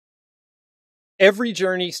Every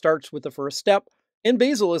journey starts with the first step, and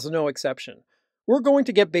Bazel is no exception. We're going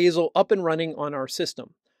to get Bazel up and running on our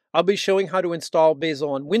system. I'll be showing how to install Bazel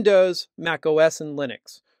on Windows, macOS, and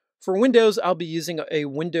Linux. For Windows, I'll be using a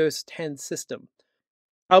Windows 10 system.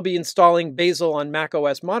 I'll be installing Bazel on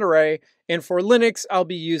macOS Monterey, and for Linux, I'll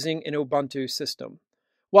be using an Ubuntu system.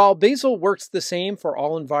 While Bazel works the same for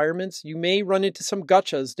all environments, you may run into some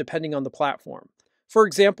gotchas depending on the platform. For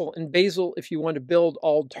example, in Bazel, if you want to build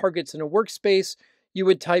all targets in a workspace, you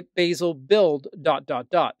would type bazel build ...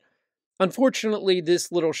 Unfortunately, this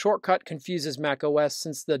little shortcut confuses macOS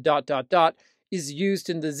since the ... is used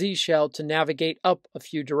in the Z shell to navigate up a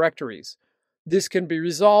few directories. This can be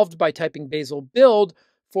resolved by typing bazel build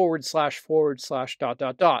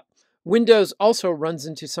 // ... Windows also runs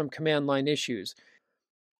into some command line issues.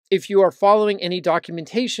 If you are following any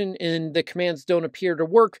documentation and the commands don't appear to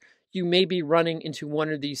work, you may be running into one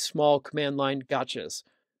of these small command line gotchas.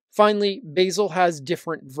 Finally, Bazel has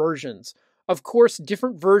different versions. Of course,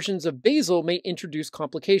 different versions of Bazel may introduce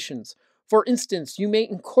complications. For instance, you may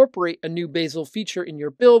incorporate a new Bazel feature in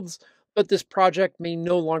your builds, but this project may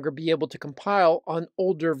no longer be able to compile on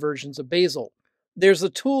older versions of Bazel. There's a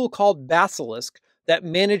tool called Basilisk that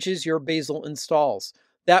manages your Bazel installs.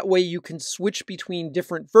 That way you can switch between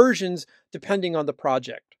different versions depending on the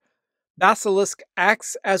project. Basilisk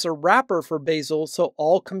acts as a wrapper for Bazel, so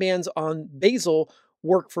all commands on Bazel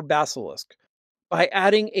work for Basilisk. By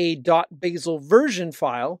adding a .bazel version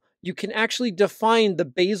file, you can actually define the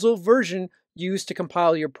Bazel version used to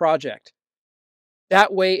compile your project.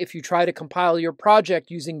 That way, if you try to compile your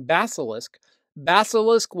project using Basilisk,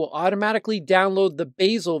 Basilisk will automatically download the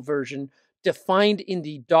Bazel version defined in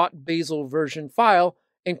the .bazel version file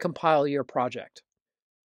and compile your project.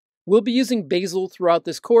 We'll be using Bazel throughout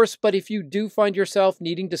this course, but if you do find yourself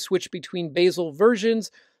needing to switch between Bazel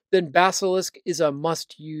versions, then Basilisk is a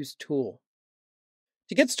must-use tool.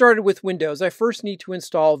 To get started with Windows, I first need to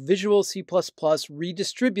install Visual C++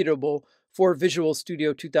 Redistributable for Visual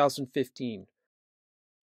Studio 2015.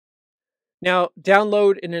 Now,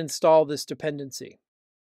 download and install this dependency.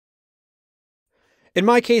 In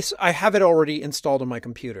my case, I have it already installed on my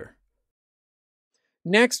computer.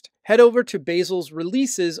 Next, head over to Bazel's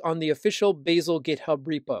releases on the official Bazel GitHub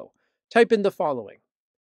repo. Type in the following.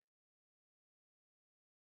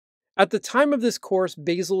 At the time of this course,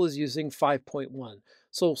 Bazel is using 5.1,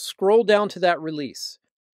 so scroll down to that release.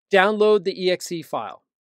 Download the exe file.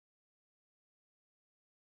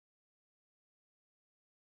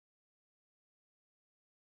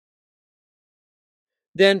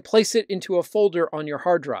 Then place it into a folder on your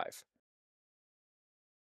hard drive.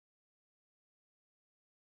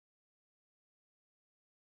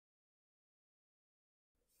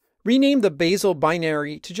 Rename the Bazel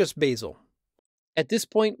binary to just Bazel. At this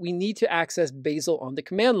point, we need to access Bazel on the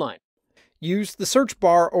command line. Use the search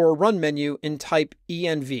bar or run menu and type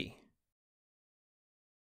env.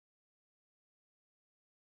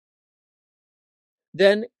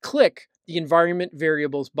 Then click the Environment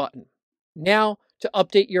Variables button. Now, to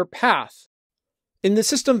update your path. In the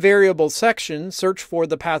System Variables section, search for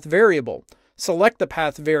the path variable. Select the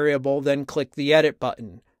path variable, then click the Edit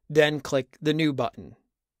button. Then click the New button.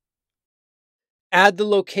 Add the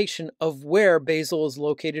location of where Bazel is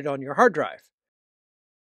located on your hard drive.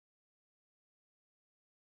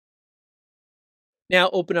 Now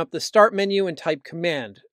open up the Start menu and type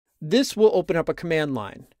Command. This will open up a command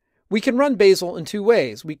line. We can run Bazel in two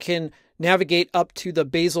ways. We can navigate up to the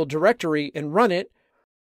Bazel directory and run it,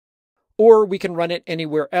 or we can run it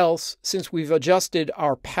anywhere else since we've adjusted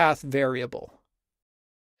our path variable.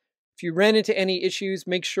 If you ran into any issues,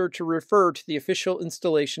 make sure to refer to the official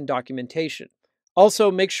installation documentation.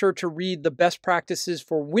 Also, make sure to read the Best Practices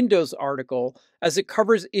for Windows article as it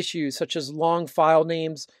covers issues such as long file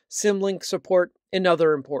names, symlink support, and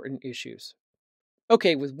other important issues.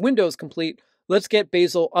 Okay, with Windows complete, let's get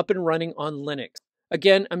Bazel up and running on Linux.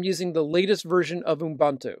 Again, I'm using the latest version of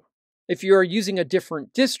Ubuntu. If you are using a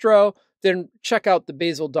different distro, then check out the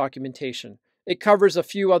Bazel documentation. It covers a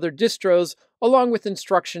few other distros along with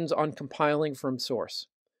instructions on compiling from source.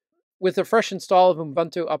 With a fresh install of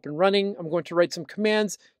Ubuntu up and running, I'm going to write some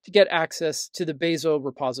commands to get access to the Bazel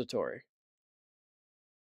repository.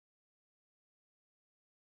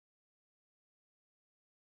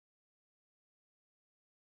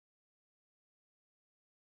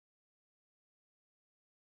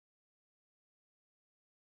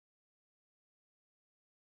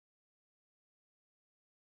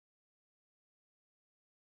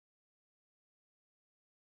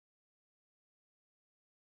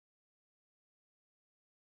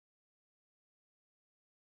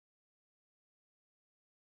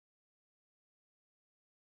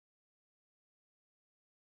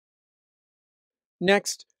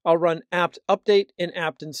 Next, I'll run apt update and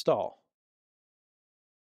apt install.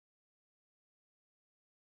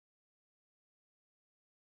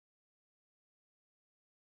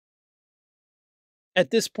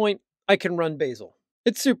 At this point, I can run Bazel.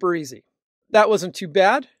 It's super easy. That wasn't too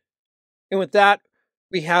bad. And with that,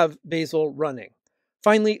 we have Bazel running.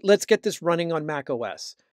 Finally, let's get this running on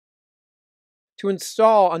macOS. To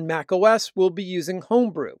install on macOS, we'll be using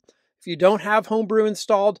Homebrew. If you don't have Homebrew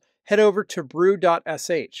installed, head over to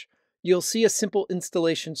brew.sh. You'll see a simple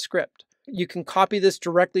installation script. You can copy this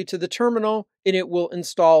directly to the terminal and it will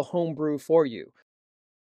install Homebrew for you.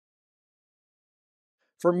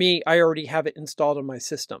 For me, I already have it installed on my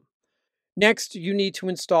system. Next, you need to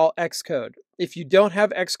install Xcode. If you don't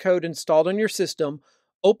have Xcode installed on your system,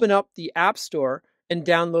 open up the App Store and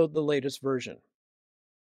download the latest version.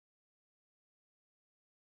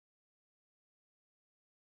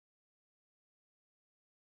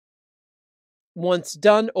 Once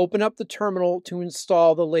done, open up the terminal to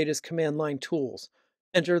install the latest command line tools.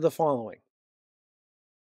 Enter the following.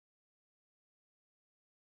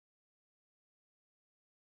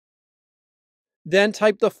 Then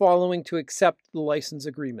type the following to accept the license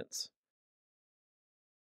agreements.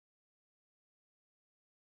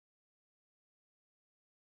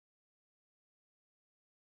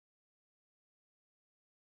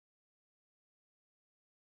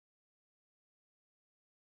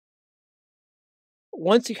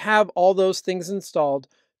 Once you have all those things installed,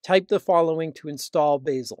 type the following to install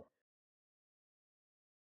Bazel.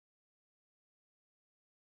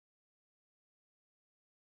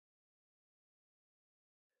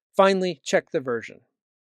 Finally, check the version.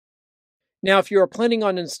 Now, if you are planning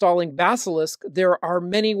on installing Basilisk, there are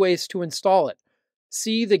many ways to install it.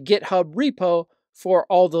 See the GitHub repo for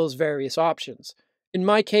all those various options. In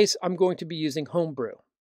my case, I'm going to be using Homebrew.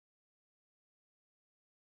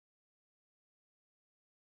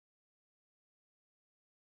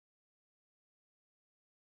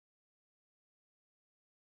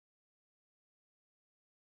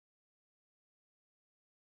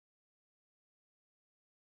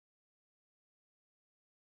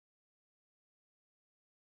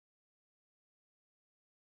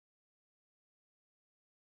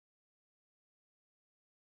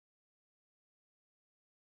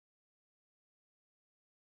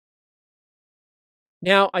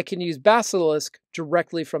 Now I can use Basilisk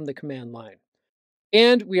directly from the command line.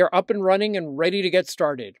 And we are up and running and ready to get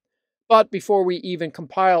started. But before we even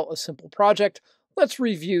compile a simple project, let's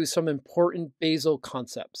review some important Bazel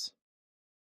concepts.